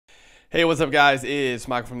Hey, what's up, guys? It's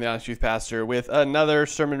Michael from the Honest Youth Pastor with another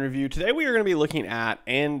sermon review. Today we are going to be looking at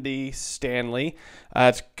Andy Stanley.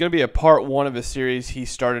 It's going to be a part one of a series he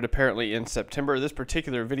started apparently in September. This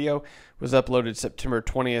particular video was uploaded September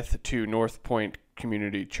 20th to North Point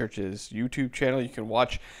Community Church's YouTube channel. You can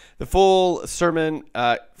watch the full sermon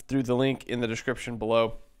through the link in the description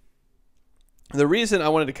below. The reason I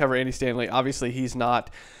wanted to cover Andy Stanley, obviously he's not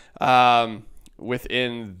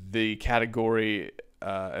within the category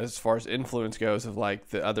as far as influence goes of like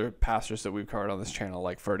the other pastors that we've covered on this channel,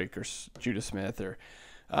 like Furtick or Judah Smith or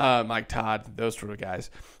Mike Todd, those sort of guys.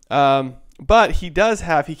 But he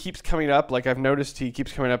keeps coming up. Like I've noticed he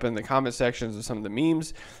keeps coming up in the comment sections of some of the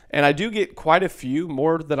memes. And I do get quite a few,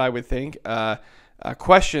 more than I would think,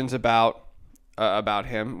 questions about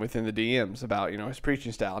him within the DMs, about, his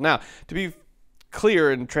preaching style. Now, to be clear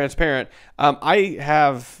and transparent, I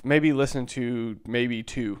have maybe listened to maybe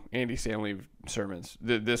 2 Andy Stanley sermons.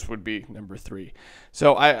 This would be number 3.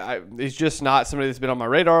 So he's just not somebody that's been on my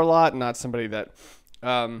radar a lot, not somebody that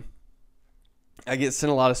I get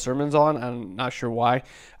sent a lot of sermons on. I'm not sure why.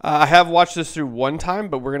 I have watched this through one time,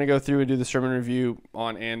 but we're going to go through and do the sermon review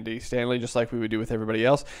on Andy Stanley just like we would do with everybody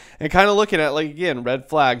else, and kind of looking at, like, again, red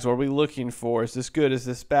flags. What are we looking for? Is this good? Is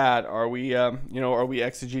this bad? Are we are we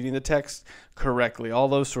exegeting the text correctly? All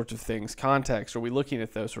those sorts of things. Context. Are we looking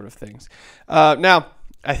at those sort of things? Now,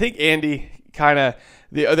 I think Andy kind of,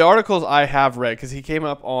 the articles I have read, because he came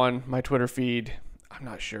up on my Twitter feed, I'm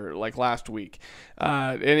not sure, like last week.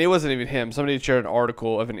 And it wasn't even him. Somebody shared an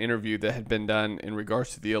article of an interview that had been done in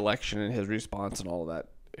regards to the election and his response and all of that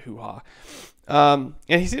hoo-ha. And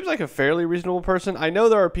he seems like a fairly reasonable person. I know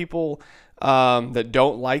there are people that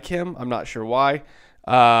don't like him. I'm not sure why.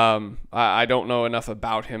 I don't know enough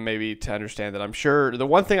about him maybe to understand that. I'm sure the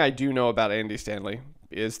one thing I do know about Andy Stanley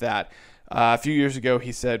is that a few years ago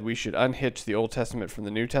he said we should unhitch the Old Testament from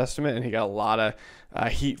the New Testament, and he got a lot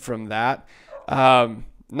of heat from that.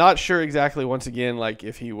 Not sure exactly, once again, like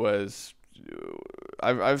if he was,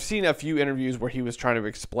 I've seen a few interviews where he was trying to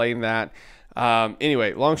explain that.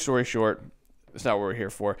 Anyway, long story short, it's not what we're here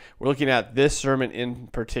for. We're looking at this sermon in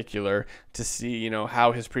particular to see,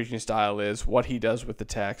 how his preaching style is, what he does with the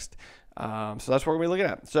text. So that's what we're going to be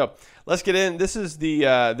looking at. So let's get in. This is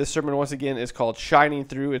this sermon, once again, is called Shining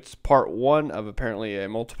Through. It's part 1 of apparently a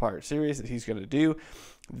multi-part series that he's going to do.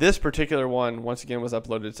 This particular one, once again, was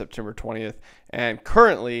uploaded September 20th and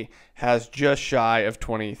currently has just shy of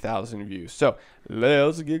 20,000 views. So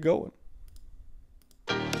let's get going.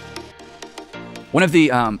 One of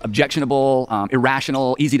the objectionable,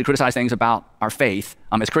 irrational, easy to criticize things about our faith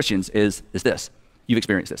as Christians is this. You've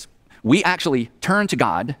experienced this. We actually turn to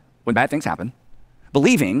God when bad things happen,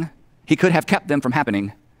 believing he could have kept them from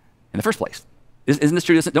happening in the first place. Isn't this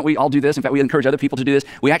true? Don't we all do this? In fact, we encourage other people to do this.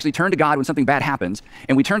 We actually turn to God when something bad happens,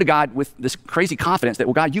 and we turn to God with this crazy confidence that,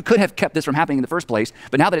 well, God, you could have kept this from happening in the first place,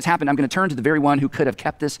 but now that it's happened, I'm going to turn to the very one who could have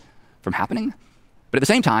kept this from happening. But at the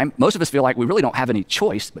same time, most of us feel like we really don't have any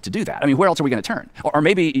choice but to do that. I mean, where else are we going to turn? Or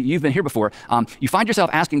maybe you've been here before. You find yourself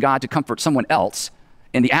asking God to comfort someone else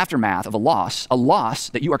in the aftermath of a loss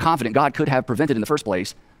that you are confident God could have prevented in the first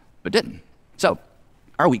place, but didn't. So,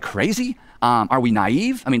 are we crazy? Are we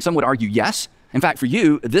naive? I mean, some would argue yes. In fact, for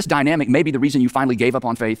you, this dynamic may be the reason you finally gave up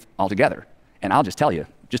on faith altogether. And I'll just tell you,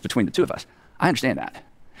 just between the two of us, I understand that.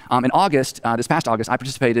 In August, this past August, I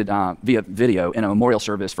participated via video in a memorial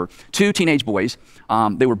service for 2 teenage boys.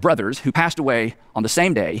 They were brothers who passed away on the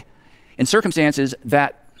same day in circumstances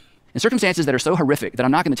that are so horrific that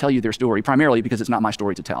I'm not going to tell you their story, primarily because it's not my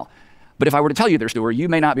story to tell. But if I were to tell you their story, you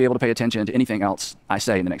may not be able to pay attention to anything else I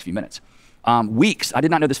say in the next few minutes. I did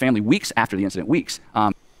not know this family weeks after the incident,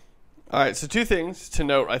 All right, so 2 things to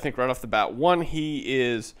note, I think, right off the bat. One, he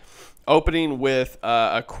is opening with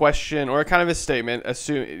a question or a kind of a statement,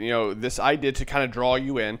 this idea to kind of draw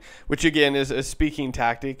you in, which again is a speaking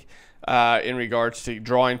tactic in regards to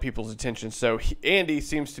drawing people's attention. So Andy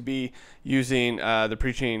seems to be using the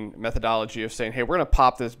preaching methodology of saying, hey, we're going to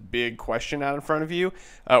pop this big question out in front of you,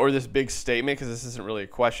 or this big statement, because this isn't really a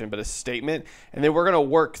question, but a statement. And then we're going to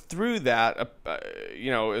work through that,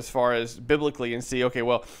 as far as biblically, and see, okay,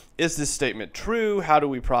 well, is this statement true? How do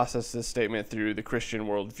we process this statement through the Christian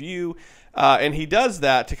worldview? And he does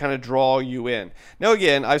that to kind of draw you in. Now,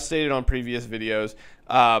 again, I've stated on previous videos,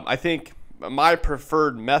 I think my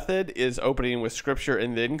preferred method is opening with scripture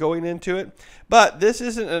and then going into it, but this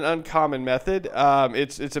isn't an uncommon method.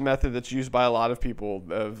 It's a method that's used by a lot of people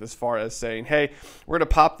as far as saying, hey, we're going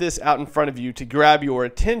to pop this out in front of you to grab your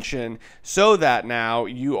attention so that now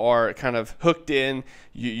you are kind of hooked in,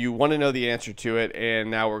 you want to know the answer to it, and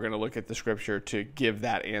now we're going to look at the scripture to give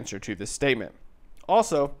that answer to the statement.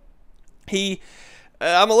 Also, he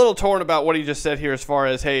I'm a little torn about what he just said here as far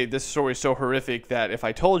as, hey, this story is so horrific that if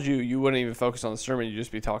I told you, you wouldn't even focus on the sermon. You'd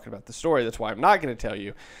just be talking about the story. That's why I'm not going to tell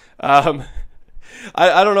you. I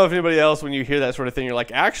don't know if anybody else, when you hear that sort of thing, you're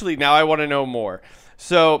like, actually, now I want to know more.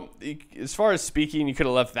 So as far as speaking, you could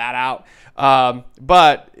have left that out.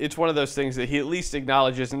 But it's one of those things that he at least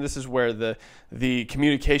acknowledges, and this is where the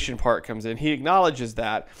communication part comes in. He acknowledges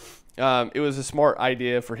that it was a smart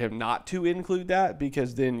idea for him not to include that,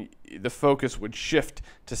 because then the focus would shift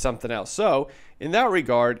to something else. So in that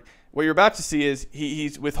regard, what you're about to see is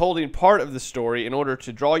he's withholding part of the story in order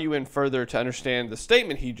to draw you in further to understand the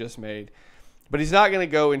statement he just made. But he's not going to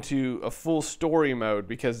go into a full story mode,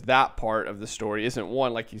 because that part of the story isn't,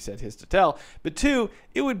 one, like you said, his to tell, but two,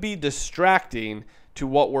 it would be distracting to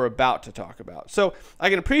what we're about to talk about. So I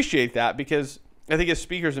can appreciate that, because I think as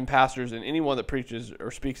speakers and pastors and anyone that preaches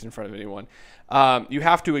or speaks in front of anyone, you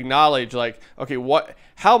have to acknowledge, like, okay,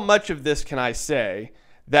 how much of this can I say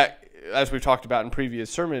that, as we've talked about in previous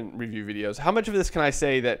sermon review videos, how much of this can I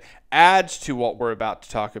say that adds to what we're about to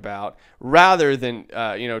talk about, rather than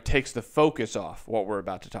takes the focus off what we're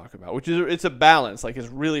about to talk about, which is, it's a balance. Like, it's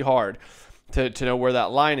really hard to know where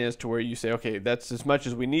that line is, to where you say, okay, that's as much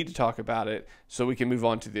as we need to talk about it so we can move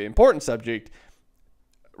on to the important subject,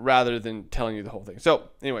 rather than telling you the whole thing. So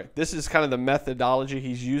anyway, this is kind of the methodology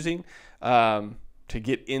he's using to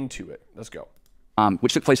get into it. Let's go.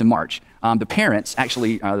 Which took place in March. The parents,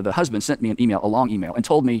 actually, the husband sent me an email, a long email, and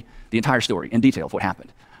told me the entire story in detail of what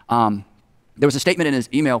happened. There was a statement in his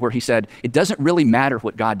email where he said, it doesn't really matter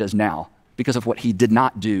what God does now because of what he did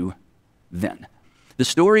not do then. The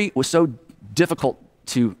story was so difficult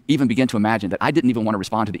to even begin to imagine that I didn't even want to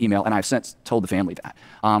respond to the email, and I've since told the family that.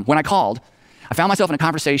 When I called, I found myself in a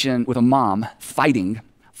conversation with a mom fighting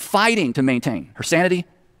to maintain her sanity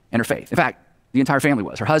and her faith. In fact, the entire family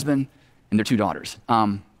was, her husband and their 2 daughters.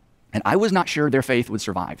 And I was not sure their faith would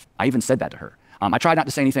survive. I even said that to her. I tried not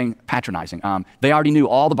to say anything patronizing. They already knew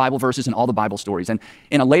all the Bible verses and all the Bible stories. And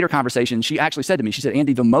in a later conversation, she actually said to me, she said,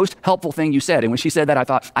 Andy, the most helpful thing you said, and when she said that, I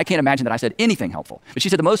thought, I can't imagine that I said anything helpful. But she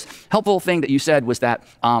said the most helpful thing that you said was that,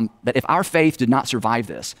 that if our faith did not survive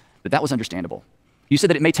this, that was understandable. You said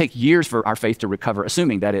that it may take years for our faith to recover,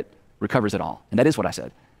 assuming that it recovers at all. And that is what I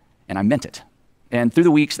said. And I meant it. And through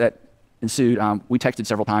the weeks that ensued, we texted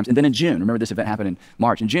several times. And then in June, remember this event happened in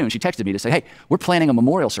March. In June, she texted me to say, hey, we're planning a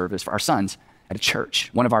memorial service for our sons at a church,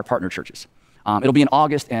 one of our partner churches. It'll be in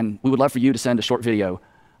August, and we would love for you to send a short video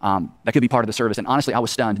that could be part of the service. And honestly, I was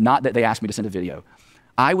stunned, not that they asked me to send a video.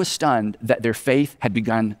 I was stunned that their faith had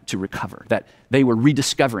begun to recover, that they were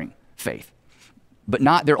rediscovering faith, but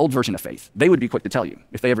not their old version of faith. They would be quick to tell you,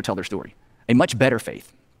 if they ever tell their story, a much better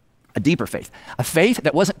faith, a deeper faith, a faith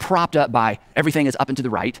that wasn't propped up by everything is up and to the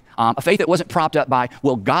right, a faith that wasn't propped up by,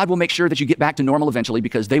 well, God will make sure that you get back to normal eventually,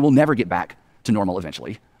 because they will never get back to normal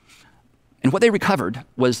eventually. And what they recovered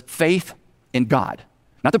was faith in God,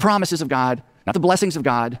 not the promises of God, not the blessings of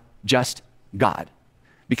God, just God.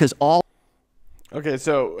 Because all... Okay,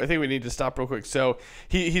 so I think we need to stop real quick. So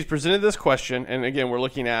he's presented this question, and again, we're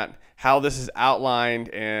looking at how this is outlined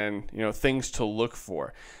and, things to look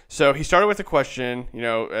for. So he started with a question,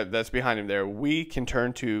 that's behind him there. We can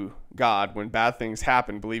turn to God when bad things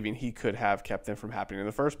happen, believing he could have kept them from happening in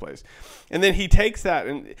the first place. And then he takes that,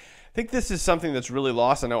 and I think this is something that's really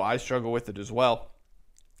lost. I know I struggle with it as well.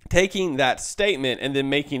 Taking that statement and then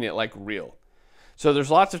making it like real. So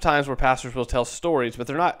there's lots of times where pastors will tell stories, but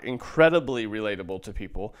they're not incredibly relatable to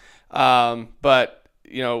people. But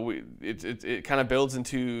it kind of builds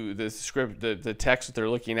into the script, the text that they're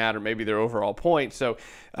looking at, or maybe their overall point. So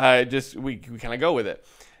we kind of go with it.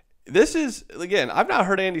 This is, again, I've not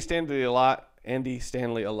heard Andy Stanley a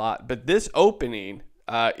lot, but this opening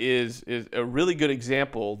is a really good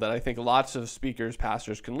example that I think lots of speakers,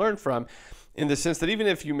 pastors can learn from, in the sense that even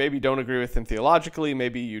if you maybe don't agree with him theologically,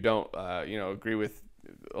 maybe you don't agree with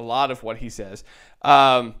a lot of what he says,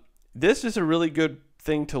 this is a really good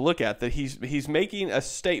thing to look at, that he's making a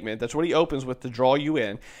statement. That's what he opens with to draw you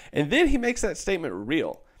in, and then he makes that statement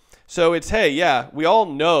real. So it's, hey, yeah, we all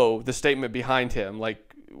know the statement behind him,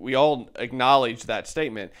 like we all acknowledge that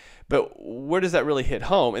statement, but where does that really hit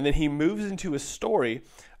home? And then he moves into a story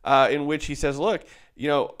in which he says, look,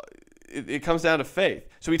 it comes down to faith.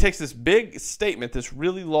 So he takes this big statement, this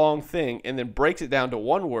really long thing, and then breaks it down to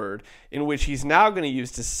one word, in which he's now going to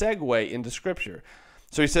use to segue into Scripture.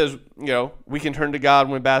 So he says, we can turn to God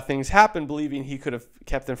when bad things happen, believing he could have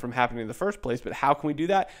kept them from happening in the first place. But how can we do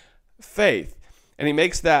that? Faith. And he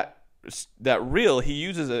makes that real. He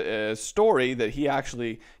uses a story that he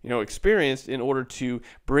actually, experienced in order to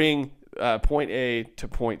bring point A to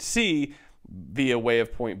point C via way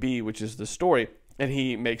of point B, which is the story. and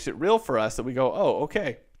he makes it real for us that we go, oh,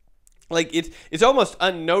 okay. Like it's almost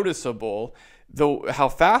unnoticeable though how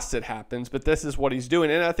fast it happens, but this is what he's doing.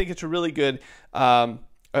 And I think it's a really good,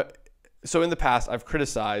 so in the past, I've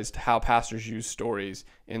criticized how pastors use stories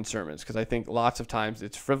in sermons because I think lots of times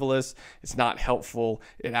it's frivolous, it's not helpful,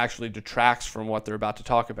 it actually detracts from what they're about to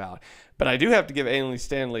talk about. But I do have to give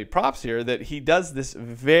Stanley props here that he does this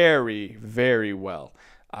very, very well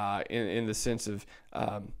in the sense of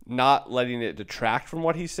not letting it detract from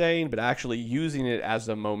what he's saying, but actually using it as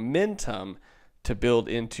a momentum to build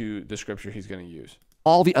into the scripture he's going to use.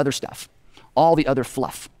 All the other stuff, all the other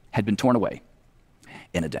fluff had been torn away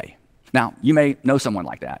in a day. Now, you may know someone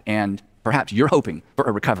like that, and perhaps you're hoping for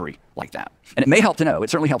a recovery like that. And it may help to know, it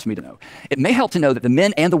certainly helps me to know, it may help to know that the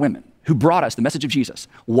men and the women who brought us the message of Jesus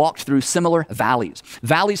walked through similar valleys,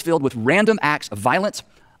 valleys filled with random acts of violence,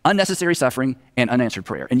 unnecessary suffering, and unanswered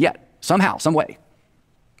prayer. And yet, somehow, some way,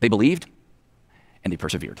 they believed and they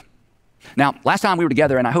persevered. Now, last time we were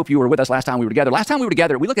together, and I hope you were with us last time we were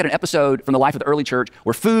together, we looked at an episode from the life of the early church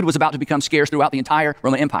where food was about to become scarce throughout the entire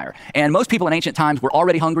Roman Empire. And most people in ancient times were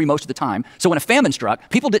already hungry most of the time. So when a famine struck,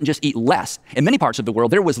 people didn't just eat less. In many parts of the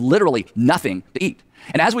world, there was literally nothing to eat.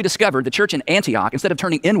 And as we discovered, the church in Antioch, instead of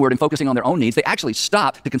turning inward and focusing on their own needs, they actually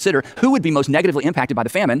stopped to consider who would be most negatively impacted by the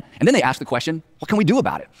famine. And then they asked the question, what can we do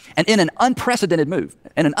about it? And in an unprecedented move,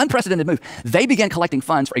 they began collecting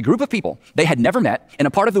funds for a group of people they had never met in a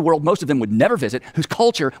part of the world most of them would never visit, whose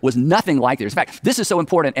culture was nothing like theirs. In fact, this is so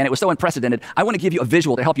important and it was so unprecedented, I want to give you a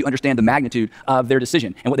visual to help you understand the magnitude of their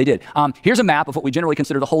decision and what they did. Here's a map of what we generally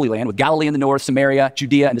consider the Holy Land, with Galilee in the north, Samaria,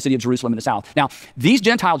 Judea, and the city of Jerusalem in the south. Now, these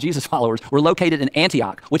Gentile Jesus followers were located in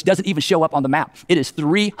Antioch, which doesn't even show up on the map. It is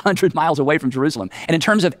 300 miles away from Jerusalem. And in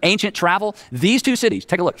terms of ancient travel, these two cities,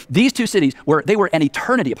 take a look, these two cities were an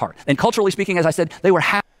eternity apart. And culturally speaking, as I said, they were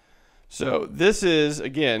half. So this is,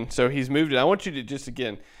 again, so he's moved it. I want you to just,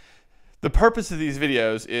 again, the purpose of these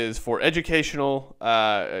videos is for educational,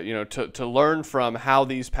 to learn from how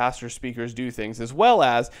these pastor speakers do things, as well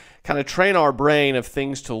as kind of train our brain of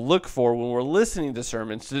things to look for when we're listening to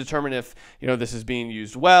sermons to determine if, this is being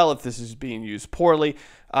used well, if this is being used poorly.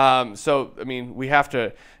 So, I mean, we have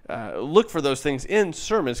to look for those things in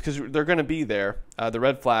sermons because they're going to be there, the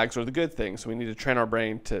red flags or the good things. So we need to train our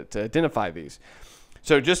brain to identify these.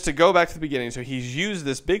 So just to go back to the beginning, so he's used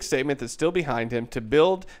this big statement that's still behind him to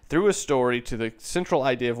build through a story to the central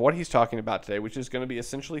idea of what he's talking about today, which is going to be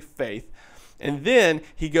essentially faith. And then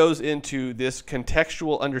he goes into this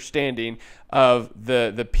contextual understanding of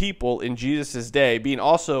the people in Jesus' day being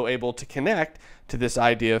also able to connect to this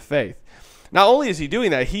idea of faith. Not only is he doing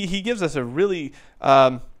that, he gives us a really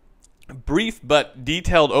brief but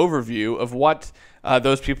detailed overview of what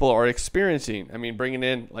those people are experiencing. I mean, bringing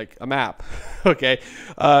in like a map, okay?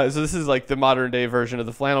 So this is like the modern day version of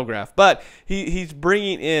the flannel graph. But he's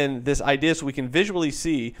bringing in this idea so we can visually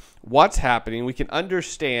see what's happening. We can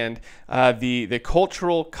understand the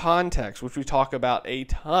cultural context, which we talk about a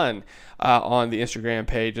ton on the Instagram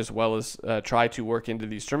page, as well as try to work into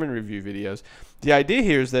these sermon review videos. The idea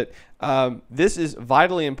here is that this is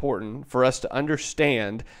vitally important for us to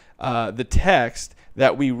understand the text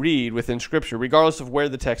that we read within Scripture. Regardless of where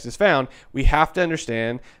the text is found, we have to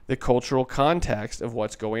understand the cultural context of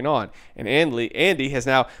what's going on. And Andy has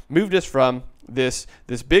now moved us from this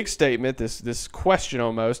big statement, this question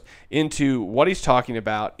almost, into what he's talking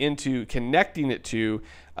about, into connecting it to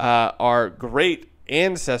our great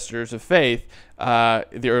ancestors of faith,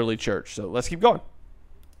 the early church. So let's keep going.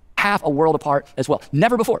 Half a world apart as well.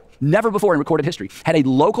 Never before in recorded history had a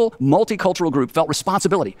local multicultural group felt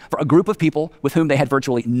responsibility for a group of people with whom they had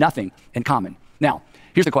virtually nothing in common. Now,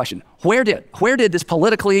 here's the question. Where did this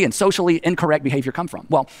politically and socially incorrect behavior come from?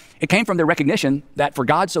 Well, it came from their recognition that for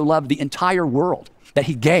God so loved the entire world that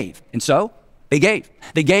he gave. And so they gave.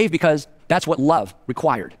 They gave because that's what love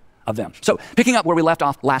required of them. So picking up where we left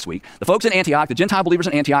off last week, the folks in Antioch, the Gentile believers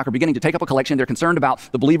in Antioch, are beginning to take up a collection. They're concerned about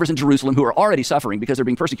the believers in Jerusalem who are already suffering because they're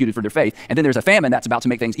being persecuted for their faith. And then there's a famine that's about to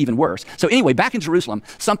make things even worse. So anyway, back in Jerusalem,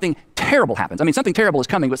 something terrible happens. I mean, something terrible is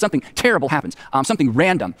coming, but something terrible happens. Something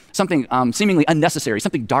random, something seemingly unnecessary,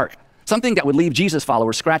 something dark, something that would leave Jesus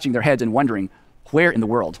followers scratching their heads and wondering, where in the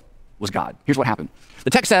world was God? Here's what happened.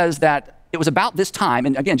 The text says that it was about this time,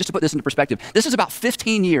 and again, just to put this into perspective, this is about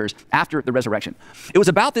 15 years after the resurrection. It was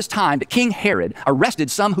about this time that King Herod arrested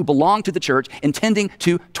some who belonged to the church, intending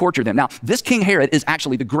to torture them. Now, this King Herod is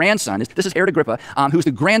actually the grandson, this is Herod Agrippa, who's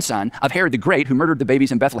the grandson of Herod the Great, who murdered the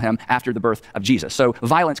babies in Bethlehem after the birth of Jesus. So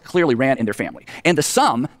violence clearly ran in their family. And the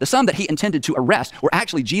some that he intended to arrest were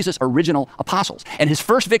actually Jesus' original apostles. And his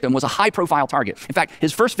first victim was a high-profile target. In fact,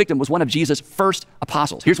 his first victim was one of Jesus' first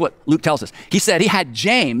apostles. Here's what Luke tells us. He said he had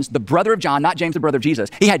James, the brother of John, not James, the brother of Jesus.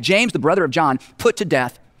 He had James, the brother of John, put to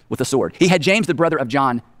death with a sword. He had James, the brother of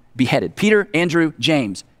John, beheaded. Peter, Andrew,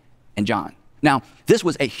 James, and John. Now, this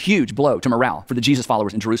was a huge blow to morale for the Jesus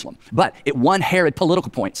followers in Jerusalem, but it won Herod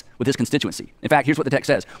political points with his constituency. In fact, here's what the text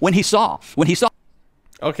says. When he saw.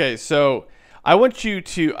 Okay, so I want you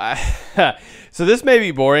to, so this may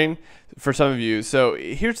be boring for some of you. So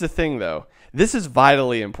here's the thing though. This is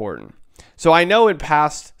vitally important. So I know in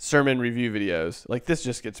past sermon review videos, like this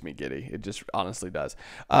just gets me giddy. It just honestly does.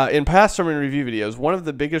 In past sermon review videos, one of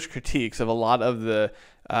the biggest critiques of a lot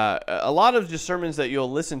of just sermons that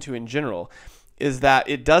you'll listen to in general is that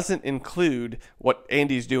it doesn't include what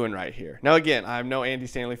Andy's doing right here. Now, again, I'm no Andy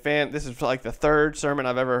Stanley fan. This is like the third sermon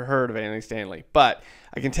I've ever heard of Andy Stanley, but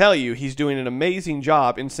I can tell you he's doing an amazing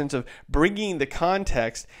job in sense of bringing the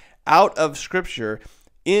context out of Scripture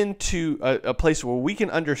into a place where we can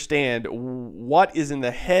understand what is in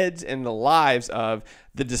the heads and the lives of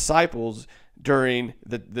the disciples during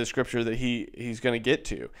the Scripture that he's going to get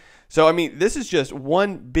to. So, I mean, this is just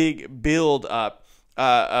one big build up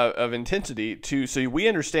of intensity so we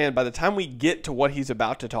understand by the time we get to what he's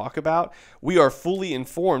about to talk about, we are fully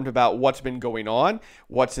informed about what's been going on,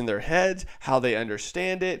 what's in their heads, how they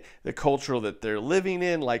understand it, the culture that they're living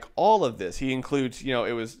in, like all of this. He includes,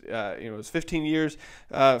 it was 15 years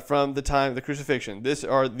from the time of the crucifixion. These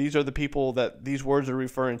are the people that these words are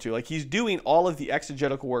referring to. Like he's doing all of the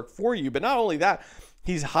exegetical work for you, but not only that,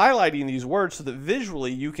 he's highlighting these words so that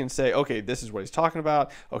visually you can say, okay, this is what he's talking about.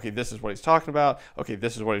 Okay, this is what he's talking about. Okay,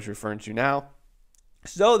 this is what he's referring to now.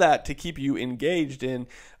 So that to keep you engaged in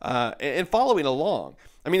and following along.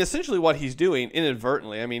 I mean, essentially what he's doing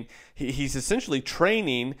inadvertently, I mean, he's essentially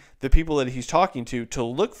training the people that he's talking to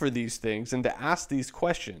look for these things and to ask these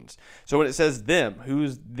questions. So when it says them,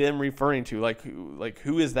 who's them referring to? Like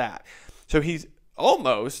who is that? So he's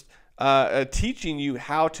almost teaching you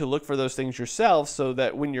how to look for those things yourself, so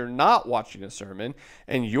that when you're not watching a sermon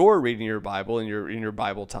and you're reading your Bible and you're in your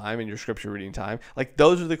Bible time and your scripture reading time, like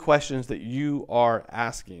those are the questions that you are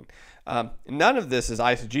asking. None of this is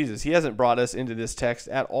eisegesis. He hasn't brought us into this text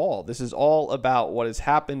at all. This is all about what has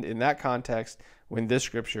happened in that context when this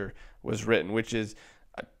scripture was written, which is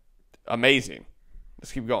amazing.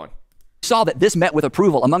 Let's keep going. Saw that this met with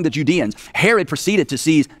approval among the Judeans. Herod proceeded to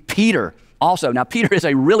seize Peter also. Now, Peter is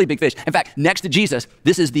a really big fish. In fact, next to Jesus,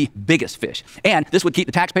 this is the biggest fish. And this would keep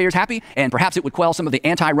the taxpayers happy, and perhaps it would quell some of the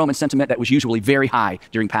anti-Roman sentiment that was usually very high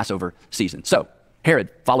during Passover season. So Herod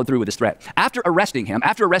followed through with his threat. After arresting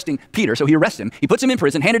Peter, so he arrests him, he puts him in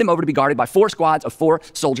prison, handed him over to be guarded by 4 squads of 4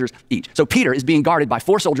 soldiers each. So Peter is being guarded by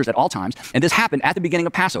 4 soldiers at all times, and this happened at the beginning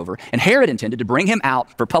of Passover, and Herod intended to bring him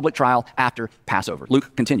out for public trial after Passover.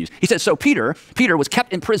 Luke continues. He says, so Peter was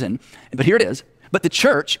kept in prison, but here it is, but the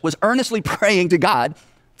church was earnestly praying to God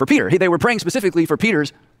for Peter. They were praying specifically for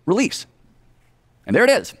Peter's release. And there it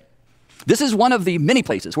is. This is one of the many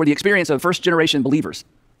places where the experience of first-generation believers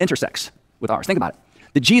intersects with ours. Think about it.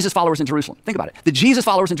 The Jesus followers in Jerusalem. Think about it. The Jesus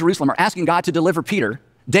followers in Jerusalem are asking God to deliver Peter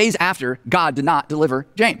days after God did not deliver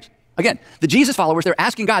James. Again, the Jesus followers, they're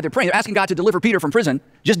asking God, they're praying, they're asking God to deliver Peter from prison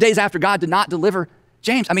just days after God did not deliver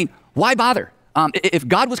James. I mean, why bother? If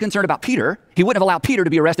God was concerned about Peter, he wouldn't have allowed Peter to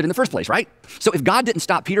be arrested in the first place, right? So if God didn't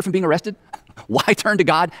stop Peter from being arrested, why turn to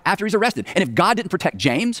God after he's arrested? And if God didn't protect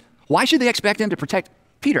James, why should they expect him to protect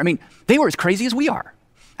Peter? I mean, they were as crazy as we are.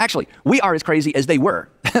 Actually, we are as crazy as they were,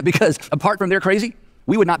 because apart from their crazy,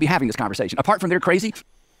 we would not be having this conversation. Apart from their crazy.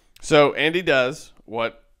 So Andy does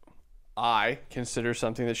what I consider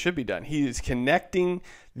something that should be done. He is connecting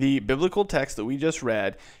the biblical text that we just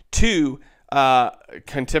read to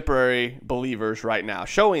contemporary believers right now,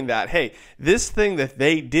 showing that, hey, this thing that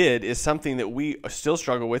they did is something that we still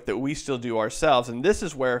struggle with, that we still do ourselves, and this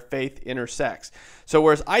is where faith intersects. So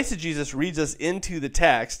whereas eisegesis reads us into the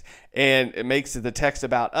text and it makes the text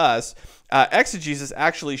about us, exegesis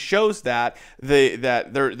actually shows that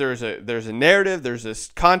there's a narrative, there's this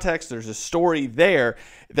context, there's a story there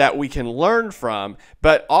that we can learn from,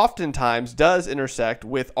 but oftentimes does intersect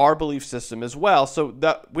with our belief system as well. So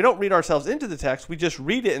that we don't read ourselves into the text, we just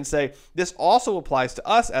read it and say, this also applies to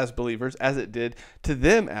us as believers as it did to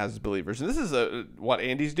them as believers. And this is what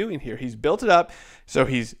Andy's doing here. He's built it up. So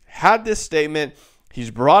he's had this statement. He's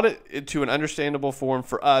brought it into an understandable form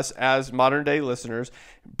for us as modern day listeners,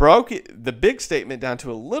 broke the big statement down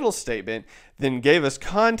to a little statement, then gave us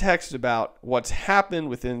context about what's happened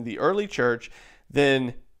within the early church,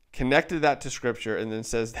 then connected that to scripture, and then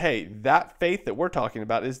says, hey, that faith that we're talking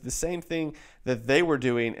about is the same thing that they were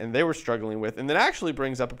doing and they were struggling with. And then actually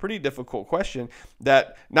brings up a pretty difficult question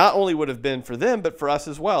that not only would have been for them, but for us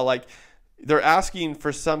as well. Like, they're asking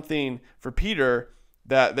for something for Peter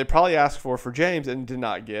that they probably asked for James and did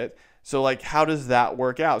not get. So like, how does that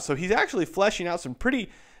work out? So he's actually fleshing out some pretty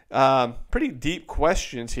deep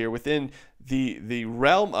questions here within the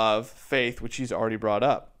realm of faith, which he's already brought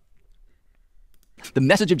up. The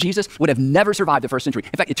message of Jesus would have never survived the first century.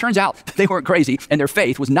 In fact, it turns out that they weren't crazy and their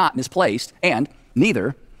faith was not misplaced, and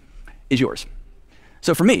neither is yours.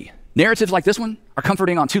 So for me, narratives like this one are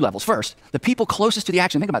comforting on two levels. First, the people closest to the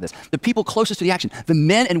action, think about this, the people closest to the action, the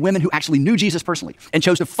men and women who actually knew Jesus personally and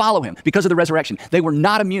chose to follow him because of the resurrection, they were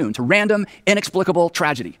not immune to random, inexplicable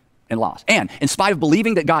tragedy and loss. And in spite of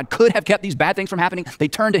believing that God could have kept these bad things from happening, they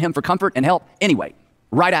turned to him for comfort and help anyway,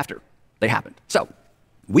 right after they happened. So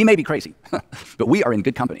we may be crazy, but we are in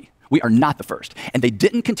good company. We are not the first. And they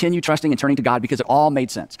didn't continue trusting and turning to God because it all made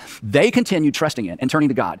sense. They continued trusting in and turning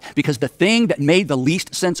to God because the thing that made the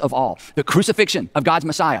least sense of all, the crucifixion of God's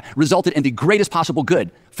Messiah, resulted in the greatest possible good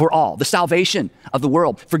for all, the salvation of the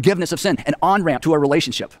world, forgiveness of sin, an on-ramp to a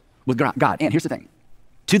relationship with God. And here's the thing,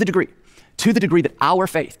 to the degree that our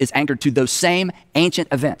faith is anchored to those same ancient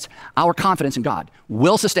events, our confidence in God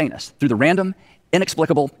will sustain us through the random,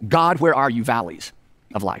 inexplicable, God, where are you valleys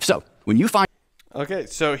of life. So when you find... Okay,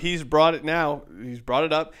 so he's brought it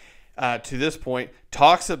up to this point,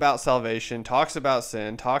 talks about salvation, talks about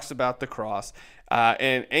sin, talks about the cross,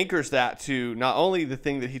 and anchors that to not only the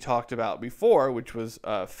thing that he talked about before, which was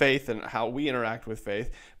faith and how we interact with faith,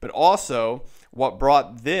 but also what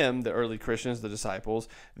brought them, the early Christians, the disciples,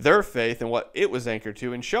 their faith and what it was anchored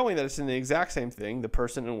to, and showing that it's in the exact same thing, the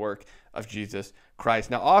person and work of Jesus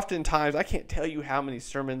Christ. Now, oftentimes, I can't tell you how many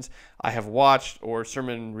sermons I have watched or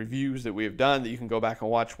sermon reviews that we have done that you can go back and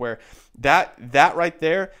watch where that right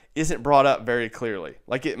there isn't brought up very clearly.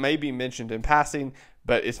 Like, it may be mentioned in passing,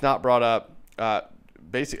 but it's not brought up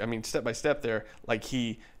step by step there like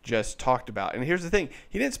he just talked about. And here's the thing,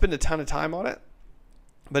 he didn't spend a ton of time on it,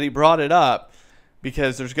 but he brought it up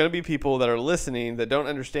because there's going to be people that are listening that don't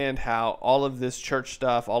understand how all of this church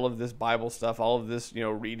stuff, all of this Bible stuff, all of this,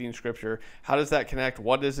 reading scripture, how does that connect?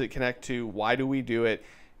 What does it connect to? Why do we do it?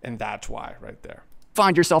 And that's why right there.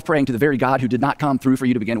 Find yourself praying to the very God who did not come through for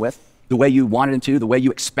you to begin with, the way you wanted him to, the way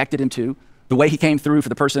you expected him to, the way he came through for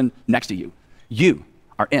the person next to you. You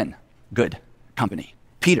are in good company.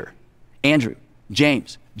 Peter, Andrew,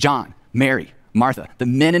 James, John, Mary, Martha, the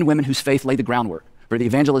men and women whose faith laid the groundwork for the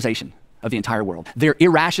evangelization of the entire world. Their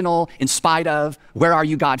irrational, in spite of, where are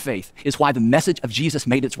you, God faith, is why the message of Jesus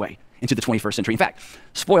made its way into the 21st century. In fact,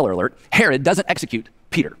 spoiler alert, Herod doesn't execute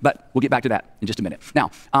Peter, but we'll get back to that in just a minute.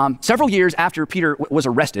 Now, several years after Peter was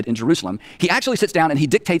arrested in Jerusalem, he actually sits down and he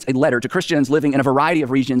dictates a letter to Christians living in a variety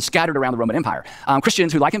of regions scattered around the Roman Empire.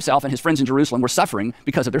 Christians who, like himself and his friends in Jerusalem, were suffering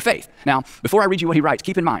because of their faith. Now, before I read you what he writes,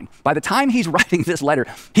 keep in mind, by the time he's writing this letter,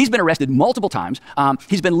 he's been arrested multiple times.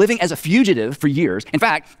 He's been living as a fugitive for years. In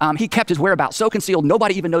fact, he kept his whereabouts so concealed,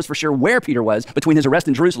 nobody even knows for sure where Peter was between his arrest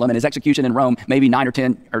in Jerusalem and his execution in Rome, maybe 9 or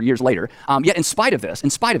 10 years later. Yet in spite of the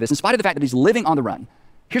fact that he's living on the run,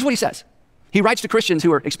 here's what he says. He writes to Christians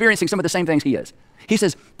who are experiencing some of the same things he is. He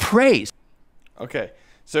says, praise. Okay,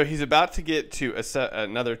 so he's about to get to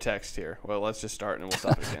another text here. Well, let's just start and we'll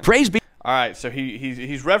stop again. Praise be. All right, so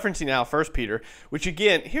he's referencing now 1 Peter, which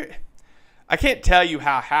again, here, I can't tell you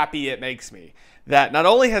how happy it makes me that not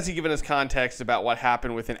only has he given us context about what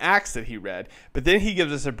happened within Acts that he read, but then he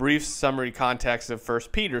gives us a brief summary context of 1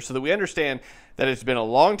 Peter so that we understand that it's been a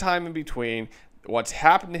long time in between what's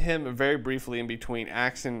happened to him very briefly in between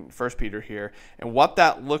Acts and 1 Peter here and what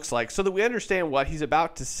that looks like so that we understand what he's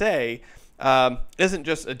about to say isn't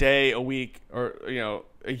just a day, a week, or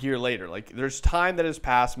a year later. Like, there's time that has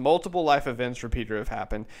passed, multiple life events for Peter have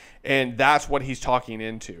happened, and that's what he's talking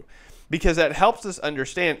into. Because that helps us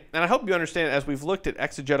understand, and I hope you understand as we've looked at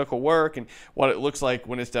exegetical work and what it looks like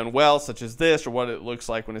when it's done well, such as this, or what it looks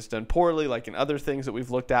like when it's done poorly, like in other things that we've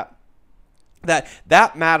looked at,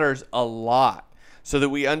 that matters a lot. So that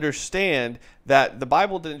we understand that the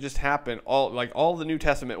Bible didn't just happen, all the New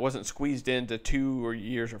Testament wasn't squeezed into 2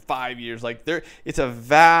 years or 5 years. Like, it's a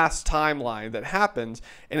vast timeline that happens,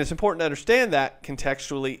 and it's important to understand that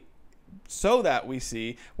contextually so that we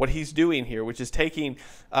see what he's doing here, which is taking,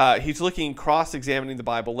 he's looking, cross-examining the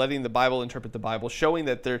Bible, letting the Bible interpret the Bible, showing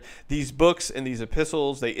that these books and these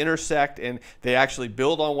epistles, they intersect and they actually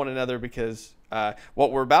build on one another because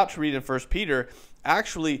what we're about to read in 1 Peter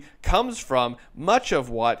actually comes from much of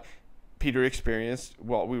what Peter experienced,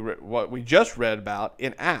 what we just read about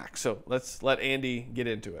in Acts. So let's let Andy get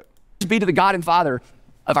into it. Be to the God and Father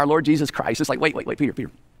of our Lord Jesus Christ. It's like, wait,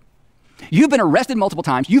 Peter. You've been arrested multiple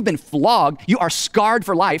times. You've been flogged. You are scarred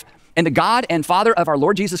for life. And the God and Father of our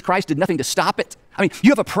Lord Jesus Christ did nothing to stop it. I mean,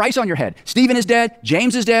 you have a price on your head. Stephen is dead.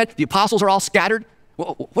 James is dead. The apostles are all scattered.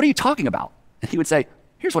 What are you talking about? And he would say,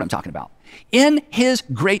 Here's what I'm talking about. In his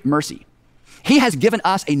great mercy, he has given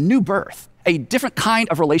us a new birth, a different kind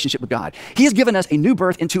of relationship with God. He has given us a new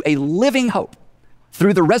birth into a living hope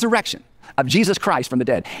through the resurrection of Jesus Christ from the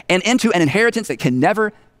dead, and into an inheritance that can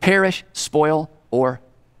never perish, spoil, or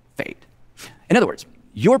fade. In other words,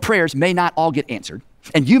 your prayers may not all get answered,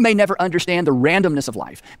 and you may never understand the randomness of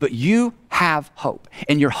life, but you have hope.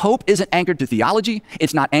 And your hope isn't anchored to theology,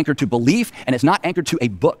 it's not anchored to belief, and it's not anchored to a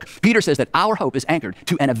book. Peter says that our hope is anchored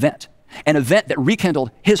to an event that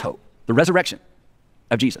rekindled his hope, the resurrection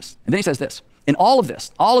of Jesus. And then he says this, in all of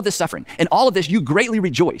this suffering, in all of this you greatly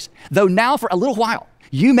rejoice, though now for a little while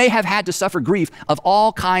you may have had to suffer grief of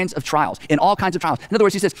all kinds of trials, in all kinds of trials. In other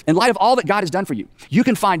words, he says, in light of all that God has done for you, you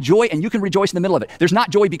can find joy and you can rejoice in the middle of it. There's not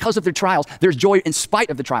joy because of the trials. There's joy in spite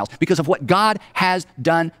of the trials because of what God has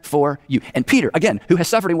done for you. And Peter, again, who has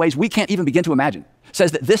suffered in ways we can't even begin to imagine,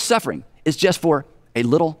 says that this suffering is just for a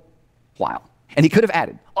little while. And he could have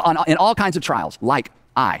added, in all kinds of trials, like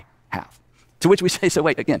I have. To which we say, so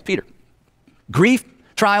wait, again, Peter, grief,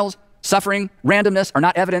 trials, suffering, randomness are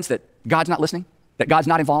not evidence that God's not listening, that God's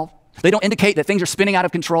not involved. They don't indicate that things are spinning out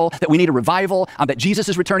of control, that we need a revival, that Jesus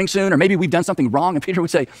is returning soon, or maybe we've done something wrong. And Peter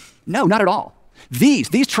would say, no, not at all.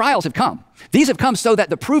 These trials have come. These have come so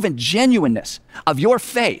that the proven genuineness of your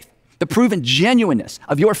faith,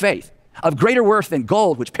 of greater worth than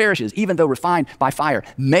gold, which perishes, even though refined by fire,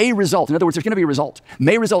 may result, in other words, there's going to be a result,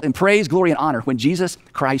 may result in praise, glory, and honor when Jesus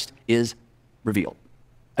Christ is revealed.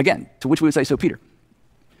 Again, to which we would say, so Peter,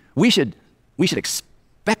 we should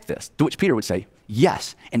expect this, to which Peter would say,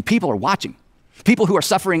 yes, and people are watching. People who are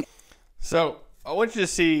suffering. So I want you to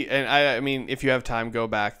see, and I mean, if you have time, go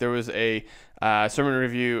back. There was a sermon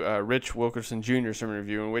review, Rich Wilkerson Jr. sermon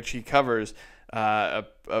review, in which he covers a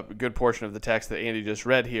good portion of the text that Andy just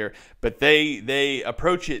read here. But they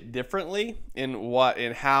approach it differently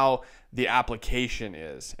in how the application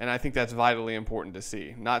is, and I think that's vitally important to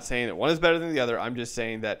see. Not saying that one is better than the other. I'm just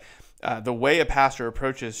saying that the way a pastor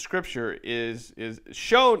approaches Scripture is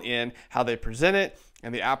shown in how they present it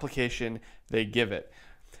and the application they give it.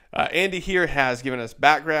 Andy here has given us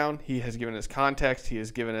background. He has given us context. He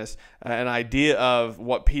has given us an idea of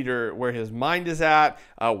what Peter, where his mind is at,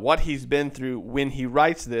 what he's been through when he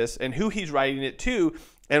writes this, and who he's writing it to,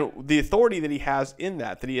 and the authority that he has in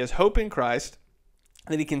that he has hope in Christ,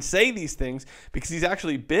 that he can say these things because he's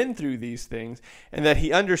actually been through these things, and that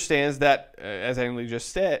he understands that, as Andy just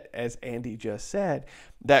said,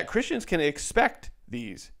 that Christians can expect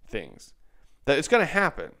these things, that it's going to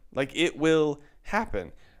happen, like it will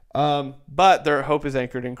happen. But their hope is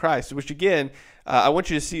anchored in Christ, which again, I want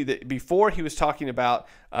you to see that before he was talking about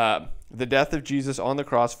the death of Jesus on the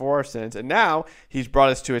cross for our sins, and now he's brought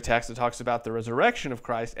us to a text that talks about the resurrection of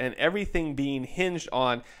Christ and everything being hinged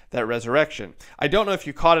on that resurrection. I don't know if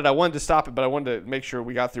you caught it. I wanted to stop it, but I wanted to make sure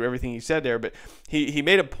we got through everything he said there. But he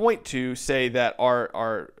made a point to say that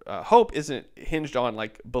our hope isn't hinged on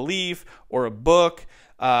like belief or a book,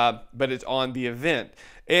 but it's on the event.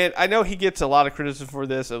 And I know he gets a lot of criticism for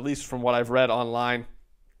this, at least from what I've read online.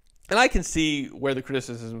 And I can see where the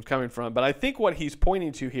criticism is coming from. But I think what he's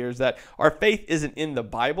pointing to here is that our faith isn't in the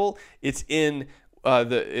Bible. It's in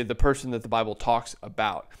the person that the Bible talks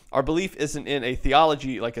about. Our belief isn't in a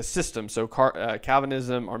theology like a system. So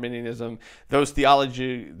Calvinism, Arminianism, those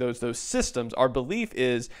theology, those systems. Our belief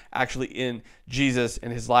is actually in Jesus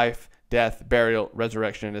and his life, death, burial,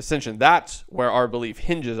 resurrection, and ascension. That's where our belief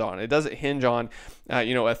hinges on. It doesn't hinge on,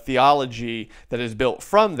 a theology that is built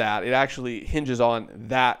from that. It actually hinges on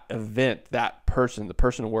that event, that person, the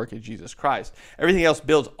person and work of Jesus Christ. Everything else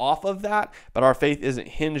builds off of that, but our faith isn't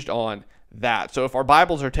hinged on that. So if our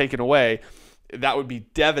Bibles are taken away, that would be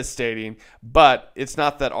devastating, but it's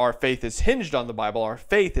not that our faith is hinged on the Bible. Our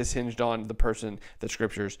faith is hinged on the person that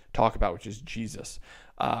Scriptures talk about, which is Jesus.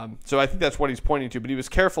 So I think that's what he's pointing to, but he was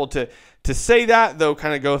careful to say that, though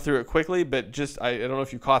kind of go through it quickly, but just, I don't know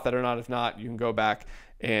if you caught that or not. If not, you can go back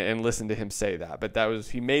and listen to him say that. But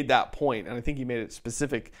he made that point, and I think he made it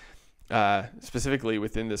specifically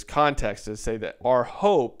within this context to say that our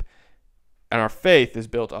hope and our faith is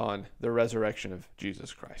built on the resurrection of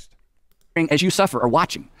Jesus Christ. As you suffer or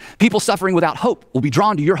watching, people suffering without hope will be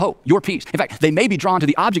drawn to your hope, your peace. In fact, they may be drawn to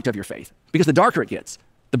the object of your faith, because the darker it gets,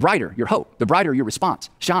 the brighter your hope, the brighter your response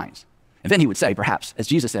shines. And then he would say, perhaps, as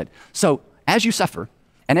Jesus said, so as you suffer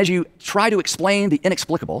and as you try to explain the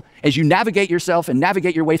inexplicable, as you navigate yourself and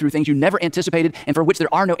navigate your way through things you never anticipated and for which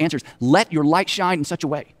there are no answers, let your light shine in such a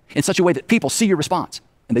way that people see your response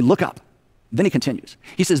and they look up. Then he continues.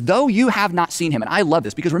 He says, though you have not seen him, and I love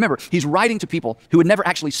this because remember, he's writing to people who had never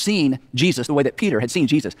actually seen Jesus the way that Peter had seen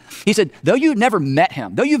Jesus. He said, though you've never met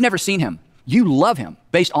him, though you've never seen him, You love him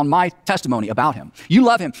based on my testimony about him. You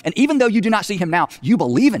love him, and even though you do not see him now, you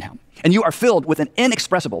believe in him, and you are filled with an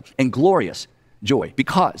inexpressible and glorious joy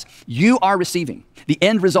because you are receiving the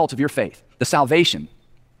end result of your faith, the salvation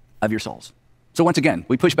of your souls. So once again,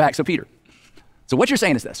 we push back. So Peter, so what you're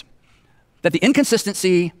saying is this, that the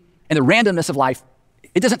inconsistency and the randomness of life,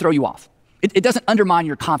 it doesn't throw you off. It doesn't undermine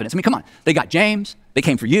your confidence. I mean, come on. They got James, they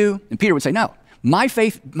came for you, and Peter would say, no, my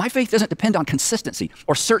faith doesn't depend on consistency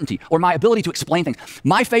or certainty or my ability to explain things.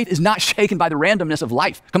 My faith is not shaken by the randomness of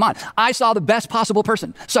life. Come on. I saw the best possible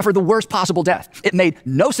person suffer the worst possible death. It made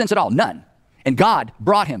no sense at all, none. And God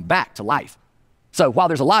brought him back to life. So while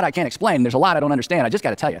there's a lot I can't explain, there's a lot I don't understand, I just got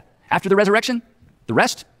to tell you, after the resurrection, the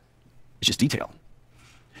rest is just detail.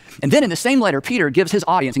 And then in the same letter, Peter gives his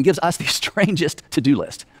audience and gives us the strangest to-do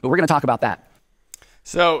list. But we're going to talk about that.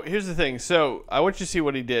 So here's the thing. So I want you to see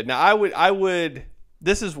what he did. Now I would,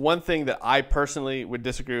 this is one thing that I personally would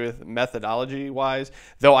disagree with methodology wise,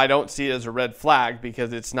 though I don't see it as a red flag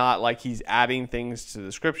because it's not like he's adding things to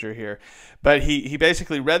the scripture here. But he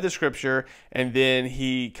basically read the scripture and then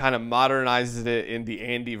he kind of modernizes it in the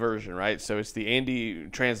Andy version, right? So it's the Andy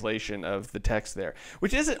translation of the text there,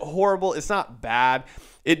 which isn't horrible. It's not bad.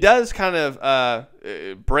 It does kind of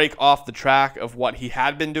break off the track of what he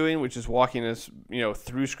had been doing, which is walking us,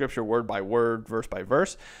 through scripture word by word, verse by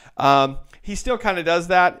verse. He still kind of does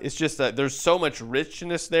that. It's just that there's so much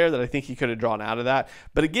richness there that I think he could have drawn out of that.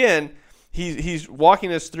 But again, he's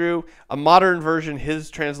walking us through a modern version.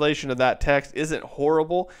 His translation of that text isn't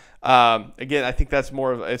horrible. Again, I think that's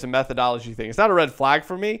it's a methodology thing. It's not a red flag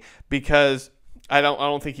for me because I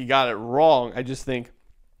don't think he got it wrong. I just think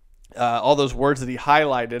all those words that he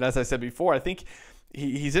highlighted, as I said before, I think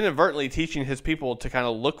he's inadvertently teaching his people to kind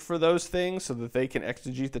of look for those things so that they can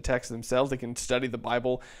exegete the text themselves. They can study the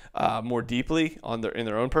Bible more deeply in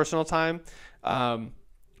their own personal time.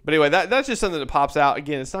 But anyway, that's just something that pops out.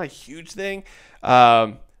 Again, it's not a huge thing,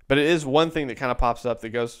 but it is one thing that kind of pops up that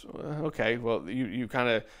goes, okay, well, you kind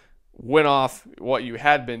of went off what you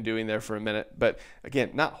had been doing there for a minute. But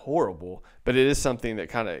again, not horrible, but it is something that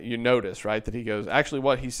kind of you notice, right? That he goes, actually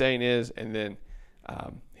what he's saying is, and then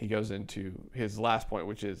he goes into his last point,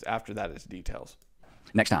 which is after that is details.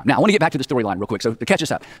 Next time. Now, I want to get back to the storyline real quick, so to catch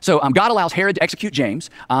us up. So God allows Herod to execute James.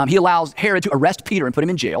 He allows Herod to arrest Peter and put him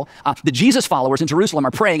in jail. The Jesus followers in Jerusalem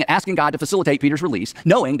are praying and asking God to facilitate Peter's release,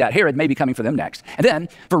 knowing that Herod may be coming for them next. And then,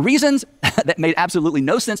 for reasons that made absolutely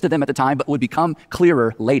no sense to them at the time, but would become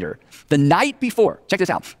clearer later, the night before, check this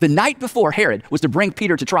out, the night before Herod was to bring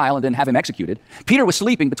Peter to trial and then have him executed, Peter was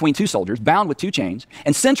sleeping between two soldiers, bound with two chains,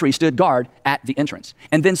 and sentries stood guard at the entrance.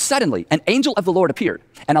 And then suddenly, an angel of the Lord appeared,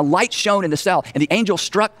 and a light shone in the cell, and the angel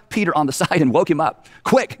struck Peter on the side and woke him up.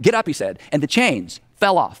 Quick, get up, he said. And the chains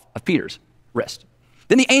fell off of Peter's wrist.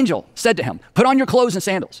 Then the angel said to him, put on your clothes and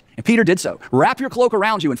sandals. And Peter did so. Wrap your cloak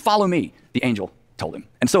around you and follow me, the angel told him.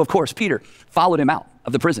 And so, of course, Peter followed him out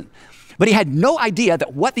of the prison. But he had no idea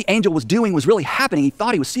that what the angel was doing was really happening. He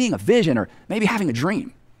thought he was seeing a vision or maybe having a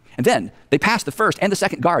dream. And then they passed the first and the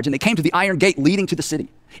second guards, and they came to the iron gate leading to the city.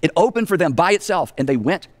 It opened for them by itself, and they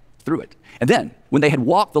went through it. And then, when they had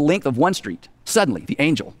walked the length of one street, suddenly the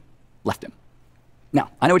angel left him.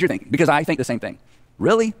 Now, I know what you're thinking, because I think the same thing.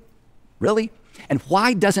 Really? Really? And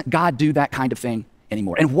why doesn't God do that kind of thing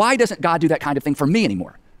anymore? And why doesn't God do that kind of thing for me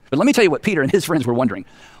anymore? But let me tell you what Peter and his friends were wondering.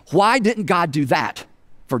 Why didn't God do that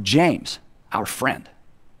for James, our friend?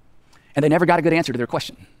 And they never got a good answer to their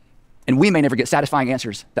question. And we may never get satisfying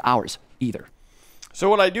answers to ours either. So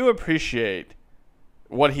what I do appreciate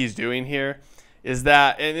what he's doing here is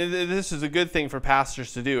that, and this is a good thing for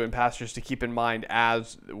pastors to do and pastors to keep in mind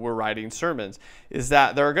as we're writing sermons, is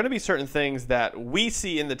that there are going to be certain things that we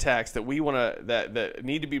see in the text that we want to, that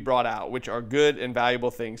need to be brought out, which are good and valuable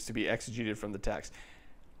things to be exegeted from the text.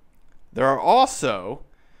 There are also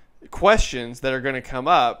questions that are going to come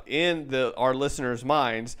up in our listeners'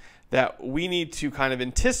 minds that we need to kind of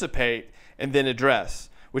anticipate and then address,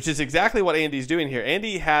 which is exactly what Andy's doing here.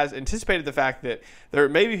 Andy has anticipated the fact that there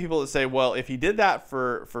may be people that say, well, if he did that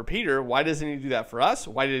for Peter, why doesn't he do that for us?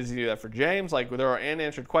 Why doesn't he do that for James? Like, there are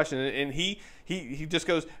unanswered questions. And he just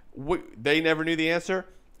goes, they never knew the answer.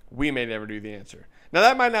 We may never do the answer. Now,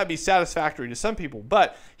 that might not be satisfactory to some people,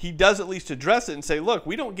 but he does at least address it and say, look,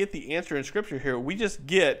 we don't get the answer in Scripture here. We just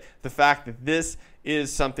get the fact that this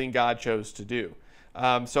is something God chose to do.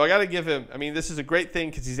 So I got to give him, I mean, this is a great thing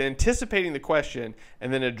because he's anticipating the question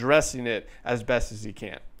and then addressing it as best as he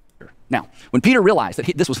can. Now, when Peter realized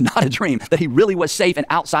that this was not a dream, that he really was safe and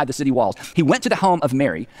outside the city walls, he went to the home of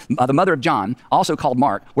Mary, the mother of John, also called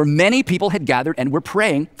Mark, where many people had gathered and were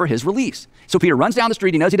praying for his release. So Peter runs down the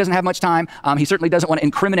street. He knows he doesn't have much time. He certainly doesn't want to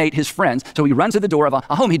incriminate his friends. So he runs to the door of a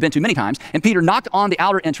home he'd been to many times. And Peter knocked on the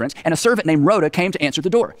outer entrance, and a servant named Rhoda came to answer the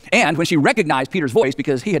door. And when she recognized Peter's voice,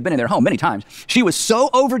 because he had been in their home many times, she was so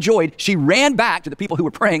overjoyed, she ran back to the people who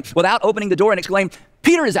were praying without opening the door and exclaimed,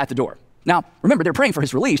 "Peter is at the door." Now, remember, they're praying for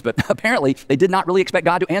his release, but apparently they did not really expect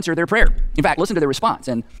God to answer their prayer. In fact, listen to their response,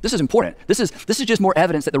 and this is important. This is just more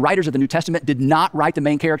evidence that the writers of the New Testament did not write the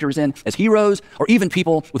main characters in as heroes or even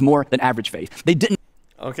people with more than average faith. They didn't.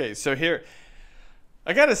 Okay, so here,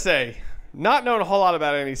 I gotta say, not knowing a whole lot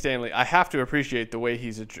about Andy Stanley, I have to appreciate the way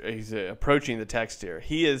he's approaching the text here.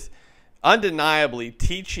 He is undeniably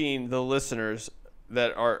teaching the listeners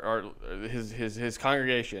that are his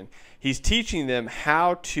congregation. He's teaching them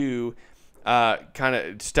how to kind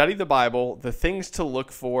of study the Bible, the things to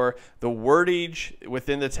look for, the wordage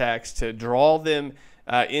within the text to draw them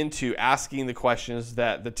into asking the questions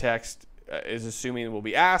that the text is assuming will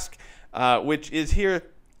be asked, which is here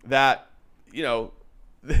that, you know,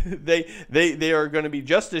 they are going to be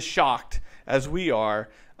just as shocked as we are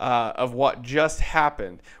of what just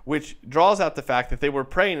happened, which draws out the fact that they were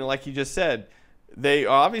praying, and like you just said, they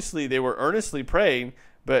were earnestly praying,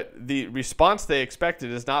 but the response they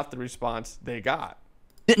expected is not the response they got.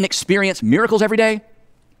 Didn't experience miracles every day,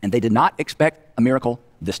 and they did not expect a miracle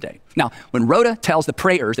this day. Now, when Rhoda tells the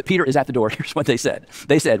prayers that Peter is at the door, here's what they said.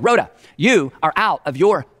 They said, "Rhoda, you are out of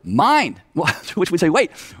your mind." Well, to which we say,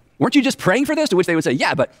 "Wait, weren't you just praying for this?" To which they would say,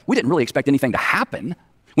 "Yeah, but we didn't really expect anything to happen."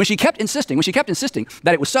 When she kept insisting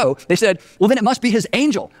that it was so, they said, "Well, then it must be his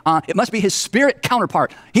angel. It must be his spirit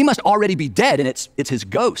counterpart. He must already be dead, and it's his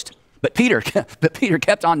ghost." But Peter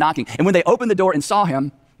kept on knocking. And when they opened the door and saw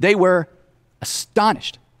him, they were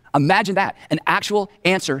astonished. Imagine that, an actual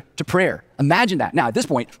answer to prayer. Imagine that. Now, at this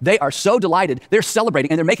point, they are so delighted, they're celebrating,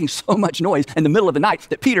 and they're making so much noise in the middle of the night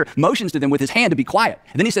that Peter motions to them with his hand to be quiet.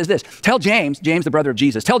 And then he says this, "Tell James, the brother of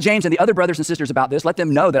Jesus, tell James and the other brothers and sisters about this. Let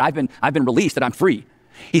them know that I've been released, that I'm free."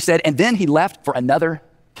 He said, and then he left for another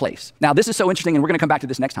place. Now, this is so interesting, and we're going to come back to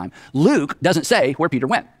this next time. Luke doesn't say where Peter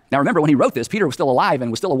went. Now, remember, when he wrote this, Peter was still alive and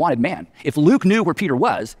was still a wanted man. If Luke knew where Peter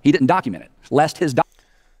was, he didn't document it, lest his...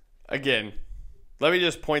 Again, let me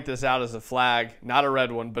just point this out as a flag, not a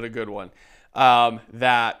red one, but a good one.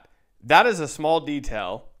 That is a small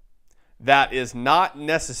detail that is not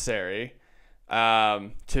necessary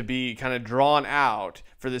to be kind of drawn out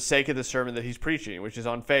for the sake of the sermon that he's preaching, which is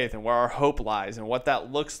on faith and where our hope lies and what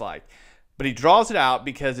that looks like. But he draws it out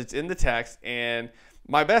because it's in the text, and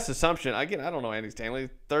my best assumption, again, I don't know Andy Stanley,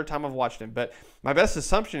 third time I've watched him, but my best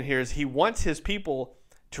assumption here is he wants his people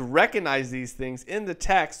to recognize these things in the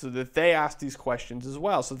text so that they ask these questions as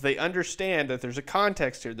well, so that they understand that there's a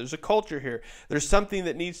context here, there's a culture here, there's something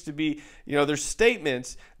that needs to be, there's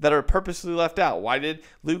statements that are purposely left out. Why did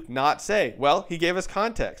Luke not say? Well, he gave us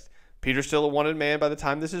context. Peter's still a wanted man by the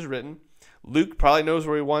time this is written. Luke probably knows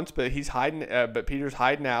where he wants, but Peter's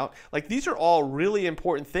hiding out. Like, these are all really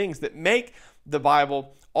important things that make the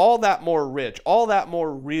Bible all that more rich, all that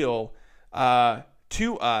more real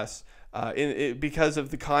to us because of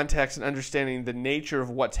the context and understanding the nature of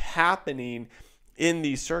what's happening in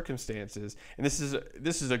these circumstances. And this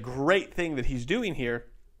is a great thing that he's doing here,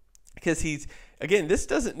 because this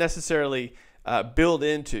doesn't necessarily build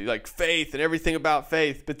into like faith and everything about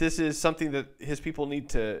faith, but this is something that his people need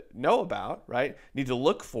to know about, right? Need to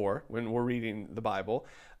look for when we're reading the Bible.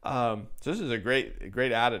 So this is a great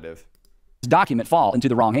additive. Document fall into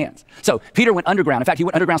the wrong hands. So Peter went underground. In fact, he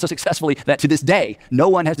went underground so successfully that to this day, no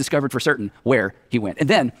one has discovered for certain where he went. And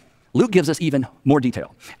then Luke gives us even more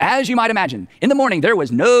detail. As you might imagine, in the morning, there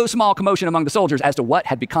was no small commotion among the soldiers as to what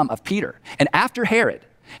had become of Peter. And after Herod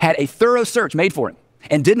had a thorough search made for him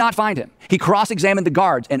and did not find him, he cross-examined the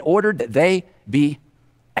guards and ordered that they be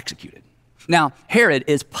executed. Now, Herod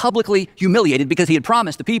is publicly humiliated because he had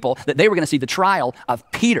promised the people that they were going to see the trial of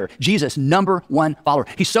Peter, Jesus' #1 follower.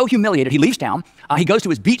 He's so humiliated, he leaves town. He goes to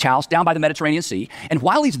his beach house down by the Mediterranean Sea. And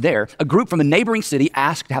while he's there, a group from a neighboring city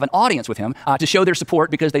asked to have an audience with him to show their support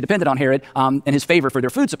because they depended on Herod and his favor for their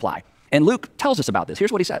food supply. And Luke tells us about this.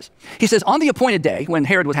 Here's what he says. He says, on the appointed day, when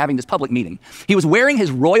Herod was having this public meeting, he was wearing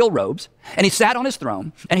his royal robes, and he sat on his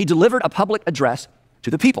throne, and he delivered a public address to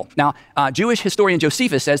the people. Now, Jewish historian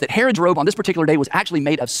Josephus says that Herod's robe on this particular day was actually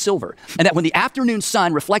made of silver, and that when the afternoon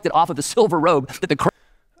sun reflected off of the silver robe, that the...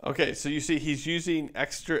 Okay, so you see he's using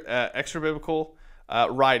extra biblical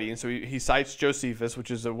writing. So he cites Josephus,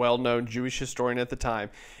 which is a well-known Jewish historian at the time,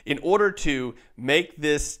 in order to make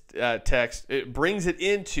this text. It brings it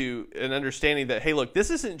into an understanding that, hey, look, this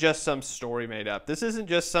isn't just some story made up. This isn't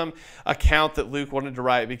just some account that Luke wanted to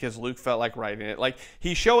write because Luke felt like writing it. Like,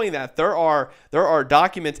 he's showing that there are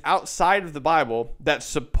documents outside of the Bible that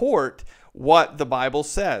support what the Bible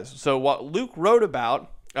says. So what Luke wrote about,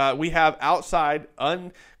 we have outside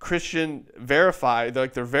unchristian verified,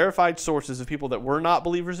 like they're verified sources of people that were not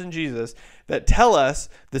believers in Jesus that tell us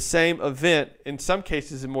the same event, in some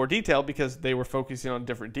cases in more detail because they were focusing on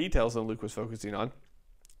different details than Luke was focusing on.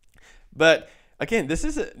 But again, this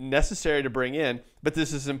isn't necessary to bring in, but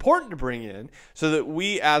this is important to bring in so that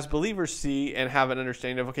we as believers see and have an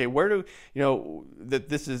understanding of, okay, where do, that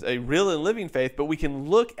this is a real and living faith, but we can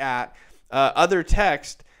look at other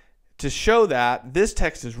texts to show that this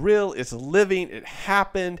text is real, it's living, it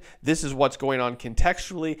happened, this is what's going on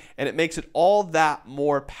contextually, and it makes it all that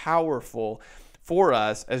more powerful for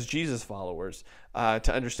us as Jesus followers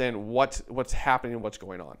to understand what's happening and what's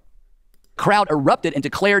going on. Crowd erupted and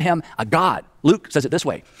declared him a god. Luke says it this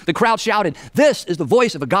way. The crowd shouted, "This is the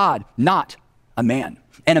voice of a god, not a man."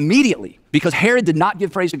 And immediately, because Herod did not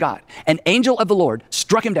give praise to God, an angel of the Lord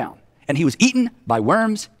struck him down, and he was eaten by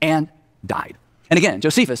worms and died. And again,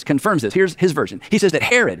 Josephus confirms this. Here's his version. He says that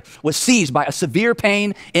Herod was seized by a severe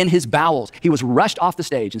pain in his bowels. He was rushed off the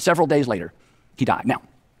stage, and several days later, he died. Now,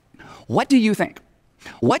 what do you think?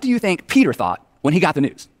 What do you think Peter thought when he got the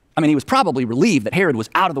news? I mean, he was probably relieved that Herod was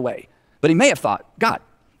out of the way, but he may have thought, God,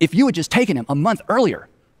 if you had just taken him a month earlier,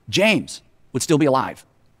 James would still be alive,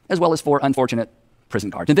 as well as 4 unfortunate prison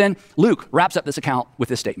guards. And then Luke wraps up this account with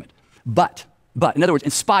this statement. But, in other words,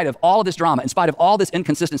 in spite of all of this drama, in spite of all this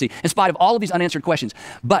inconsistency, in spite of all of these unanswered questions,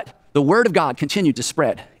 but the word of God continued to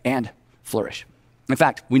spread and flourish. In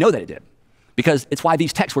fact, we know that it did, because it's why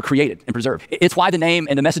these texts were created and preserved. It's why the name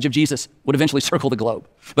and the message of Jesus would eventually circle the globe.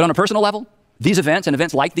 But on a personal level, these events and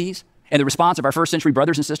events like these, and the response of our first century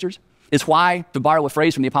brothers and sisters, is why, to borrow a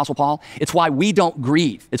phrase from the Apostle Paul, it's why we don't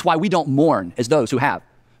grieve. It's why we don't mourn as those who have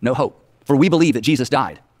no hope. For we believe that Jesus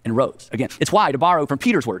died and rose again. It's why, to borrow from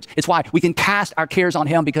Peter's words, it's why we can cast our cares on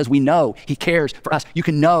him because we know he cares for us. You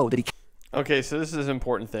can know that he cares. Okay, so this is an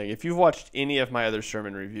important thing. If you've watched any of my other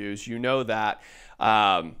sermon reviews, you know that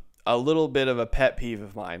a little bit of a pet peeve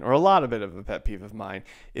of mine, or a lot of bit of a pet peeve of mine,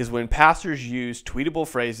 is when pastors use tweetable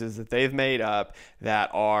phrases that they've made up that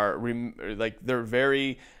are they're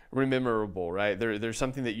very rememberable, right? There's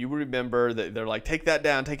something that you remember that they're like, take that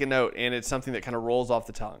down, take a note, and it's something that kind of rolls off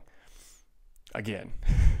the tongue. Again,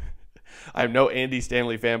 I'm no Andy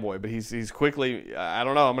Stanley fanboy, but he's quickly, I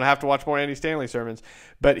don't know, I'm going to have to watch more Andy Stanley sermons,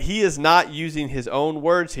 but he is not using his own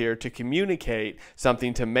words here to communicate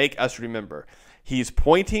something to make us remember. He's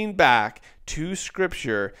pointing back to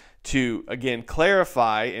Scripture to, again,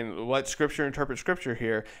 clarify and let Scripture interpret Scripture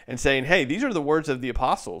here and saying, hey, these are the words of the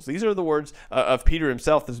apostles. These are the words of Peter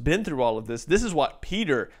himself that's been through all of this. This is what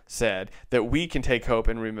Peter said that we can take hope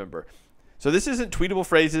and remember. So this isn't tweetable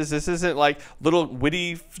phrases. This isn't like little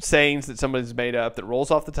witty sayings that somebody's made up that rolls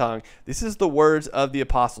off the tongue. This is the words of the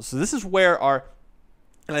apostles. So this is where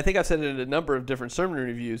and I think I've said it in a number of different sermon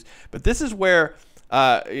reviews, but this is where,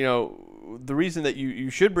 the reason that you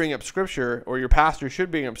should bring up Scripture, or your pastor should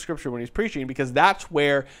bring up Scripture when he's preaching, because that's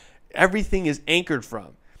where everything is anchored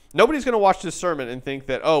from. Nobody's going to watch this sermon and think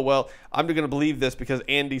that, oh, well, I'm going to believe this because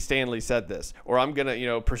Andy Stanley said this, or I'm going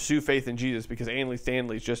to, pursue faith in Jesus because Andy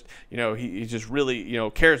Stanley's just, he's just really,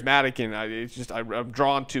 charismatic, and I'm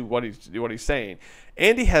drawn to what he's saying.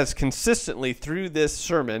 Andy has consistently through this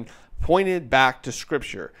sermon pointed back to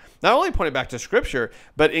Scripture. Not only pointed back to Scripture,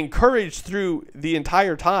 but encouraged through the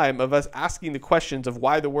entire time of us asking the questions of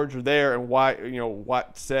why the words are there and why,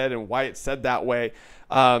 what said and why it's said that way.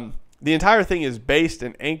 The entire thing is based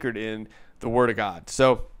and anchored in the Word of God.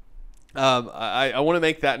 So I want to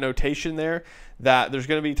make that notation there, that there's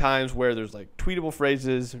going to be times where there's like tweetable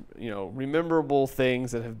phrases, rememberable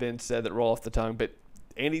things that have been said that roll off the tongue, but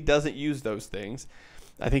Andy doesn't use those things.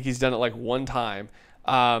 I think he's done it like one time.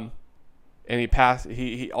 And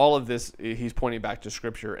all of this, he's pointing back to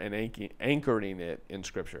Scripture and anchoring it in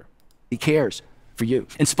Scripture. He cares for you.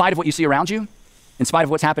 In spite of what you see around you, in spite of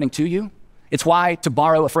what's happening to you, it's why, to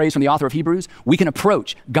borrow a phrase from the author of Hebrews, we can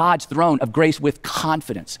approach God's throne of grace with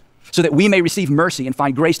confidence so that we may receive mercy and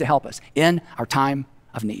find grace to help us in our time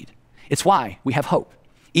of need. It's why we have hope,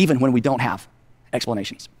 even when we don't have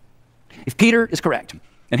explanations. If Peter is correct,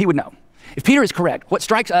 and he would know, if Peter is correct, what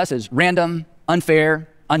strikes us as random, unfair,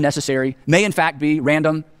 unnecessary may in fact be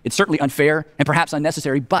random, it's certainly unfair, and perhaps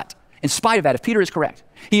unnecessary, but in spite of that, if Peter is correct,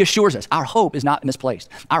 he assures us our hope is not misplaced.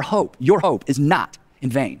 Our hope, your hope, is not in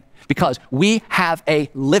vain. because we have a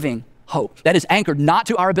living hope that is anchored not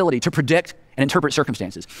to our ability to predict and interpret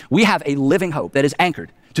circumstances. We have a living hope that is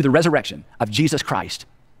anchored to the resurrection of Jesus Christ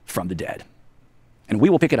from the dead. And we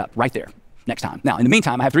will pick it up right there next time. Now, in the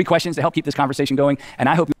meantime, I have 3 questions to help keep this conversation going, and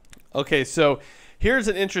I hope you... Okay, so here's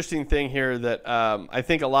an interesting thing here that I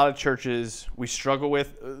think a lot of churches we struggle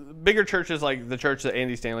with. Bigger churches like the church that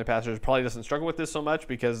Andy Stanley pastors probably doesn't struggle with this so much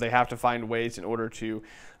because they have to find ways in order to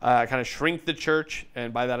kind of shrink the church.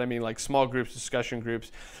 And by that I mean like small groups, discussion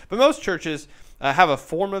groups. But most churches have a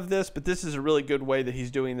form of this, but this is a really good way that he's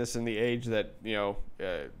doing this in the age that,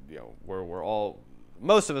 where we're all,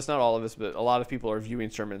 most of us, not all of us, but a lot of people are viewing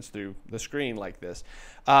sermons through the screen like this.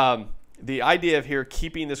 The idea of here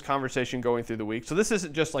keeping this conversation going through the week. So this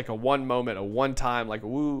isn't just like a one moment, a one time, like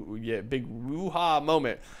a big woo-ha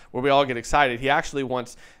moment where we all get excited. He actually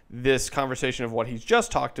wants this conversation of what he's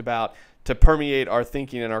just talked about to permeate our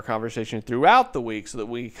thinking and our conversation throughout the week so that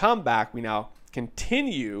when we come back, we now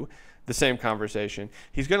continue the same conversation.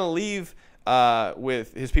 He's going to leave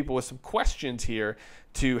with his people with some questions here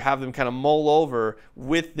to have them kind of mull over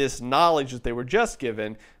with this knowledge that they were just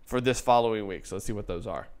given for this following week. So let's see what those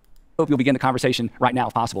are. Hope you'll begin the conversation right now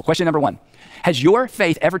if possible. Question number 1. Has your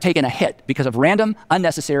faith ever taken a hit because of random,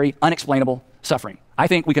 unnecessary, unexplainable suffering? I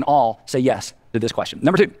think we can all say yes to this question.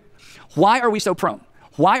 Number 2, why are we so prone?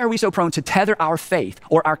 Why are we so prone to tether our faith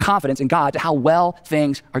or our confidence in God to how well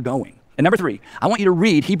things are going? And number 3, I want you to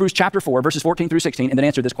read Hebrews chapter 4, verses 14 through 16, and then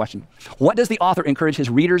answer this question. What does the author encourage his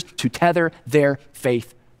readers to tether their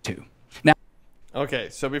faith to? Now, okay,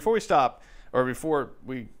 so before we stop, or before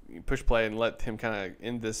we push play and let him kind of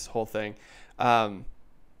end this whole thing,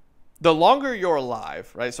 the longer you're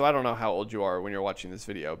alive, right? So I don't know how old you are when you're watching this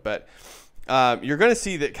video, but you're going to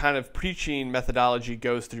see that kind of preaching methodology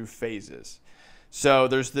goes through phases. So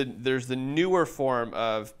there's the newer form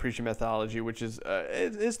of preaching methodology, which is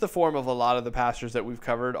it's the form of a lot of the pastors that we've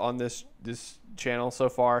covered on this channel so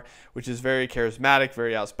far, which is very charismatic,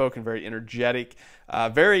 very outspoken, very energetic,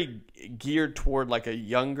 very geared toward like a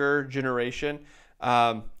younger generation.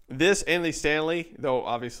 This Andy Stanley, though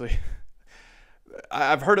obviously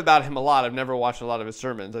I've heard about him a lot. I've never watched a lot of his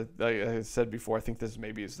sermons. Like I said before, I think this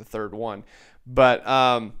maybe is the 3rd one,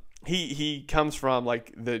 but he comes from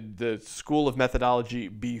like the school of methodology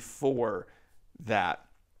before that,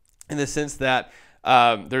 in the sense that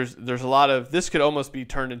there's a lot of, this could almost be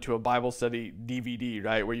turned into a Bible study DVD,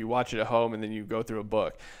 right? Where you watch it at home and then you go through a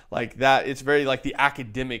book like that. It's very like the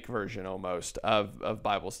academic version almost of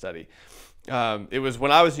Bible study. It was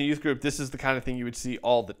when I was in a youth group, this is the kind of thing you would see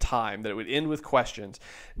all the time, that it would end with questions.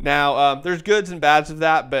 Now, there's goods and bads of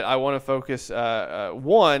that, but I want to focus,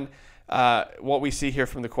 what we see here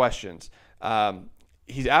from the questions.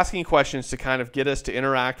 He's asking questions to kind of get us to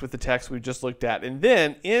interact with the text we just looked at, and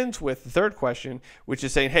then ends with the 3rd question, which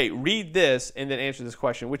is saying, hey, read this and then answer this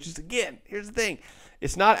question, which is, again, here's the thing.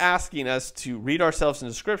 It's not asking us to read ourselves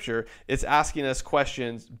into Scripture. It's asking us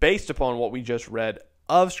questions based upon what we just read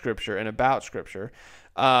of Scripture and about Scripture.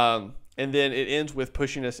 And then it ends with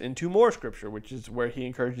pushing us into more Scripture, which is where he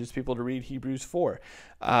encourages people to read Hebrews 4.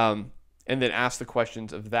 And then ask the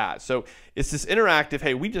questions of that. So it's this interactive,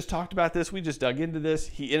 hey, we just talked about this, we just dug into this.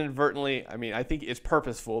 He inadvertently, I mean, I think it's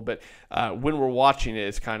purposeful, but when we're watching it,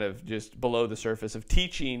 it's kind of just below the surface of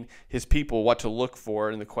teaching his people what to look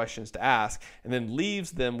for and the questions to ask, and then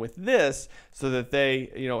leaves them with this so that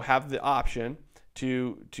they, have the option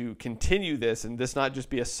to continue this, and this not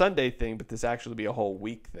just be a Sunday thing, but this actually be a whole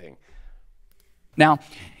week thing. Now,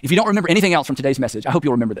 if you don't remember anything else from today's message, I hope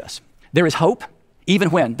you'll remember this. There is hope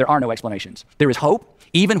even when there are no explanations. There is hope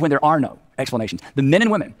even when there are no explanations. The men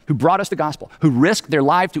and women who brought us the gospel, who risked their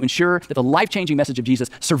life to ensure that the life-changing message of Jesus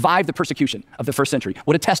survived the persecution of the 1st century,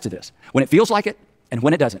 would attest to this. When it feels like it and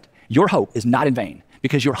when it doesn't, your hope is not in vain,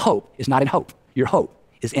 because your hope is not in hope. Your hope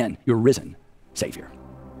is in your risen Savior.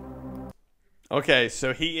 Okay,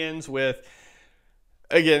 so he ends with,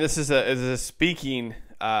 again, this is a speaking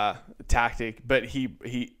tactic, but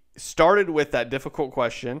he started with that difficult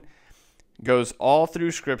question, goes all through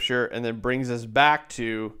Scripture, and then brings us back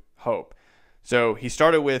to hope. So he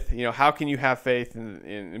started with, how can you have faith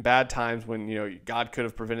in bad times when, God could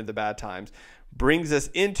have prevented the bad times? Brings us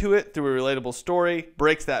into it through a relatable story,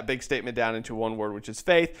 breaks that big statement down into one word, which is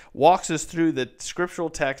faith, walks us through the scriptural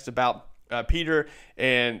text about Peter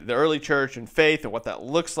and the early church and faith and what that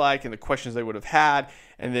looks like and the questions they would have had,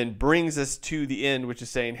 and then brings us to the end, which is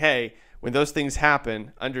saying, hey, when those things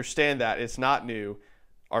happen, understand that it's not new.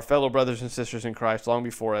 Our fellow brothers and sisters in Christ long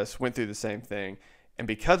before us went through the same thing. And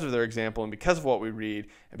because of their example and because of what we read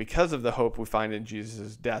and because of the hope we find in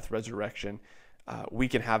Jesus' death, resurrection, we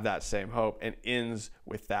can have that same hope, and ends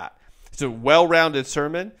with that. It's a well-rounded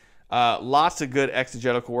sermon. Lots of good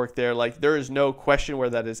exegetical work there. Like, there is no question where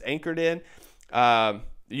that is anchored in.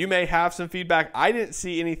 You may have some feedback. I didn't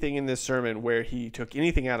see anything in this sermon where he took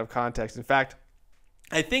anything out of context. In fact,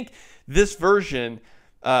 I think this version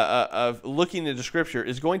of looking into Scripture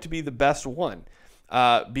is going to be the best one,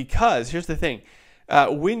 because here's the thing: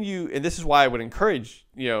 when you, and this is why I would encourage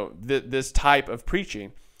this type of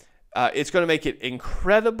preaching, it's going to make it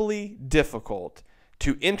incredibly difficult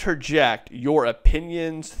to interject your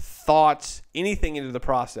opinions, thoughts, anything into the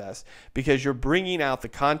process, because you're bringing out the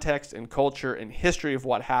context and culture and history of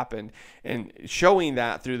what happened and showing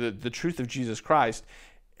that through the truth of Jesus Christ.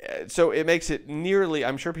 So it makes it nearly,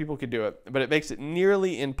 I'm sure people could do it, but it makes it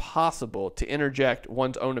nearly impossible to interject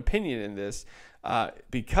one's own opinion in this,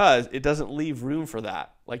 because it doesn't leave room for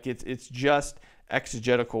that. Like, it's just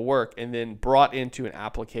exegetical work and then brought into an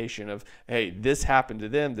application of, hey, this happened to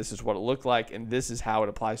them, this is what it looked like, and this is how it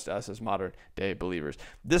applies to us as modern day believers.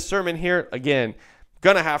 This sermon here, again,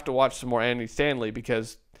 gonna have to watch some more Andy Stanley,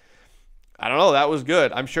 because I don't know, that was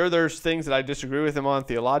good. I'm sure there's things that I disagree with him on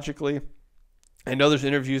theologically. I know there's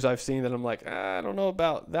interviews I've seen that I'm like, I don't know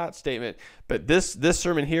about that statement, but this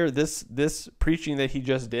sermon here, this preaching that he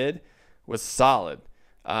just did was solid.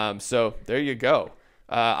 So there you go.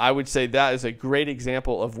 I would say that is a great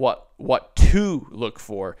example of what to look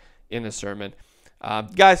for in a sermon.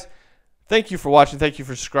 Guys, thank you for watching. Thank you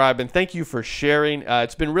for subscribing. Thank you for sharing.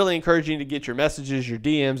 It's been really encouraging to get your messages, your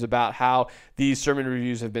DMs about how these sermon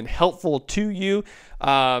reviews have been helpful to you.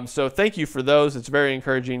 So thank you for those. It's very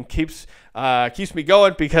encouraging. Keeps me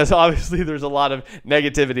going, because obviously there's a lot of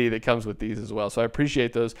negativity that comes with these as well. So I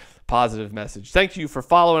appreciate those positive messages. Thank you for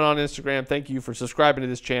following on Instagram. Thank you for subscribing to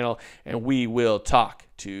this channel, and we will talk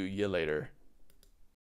to you later.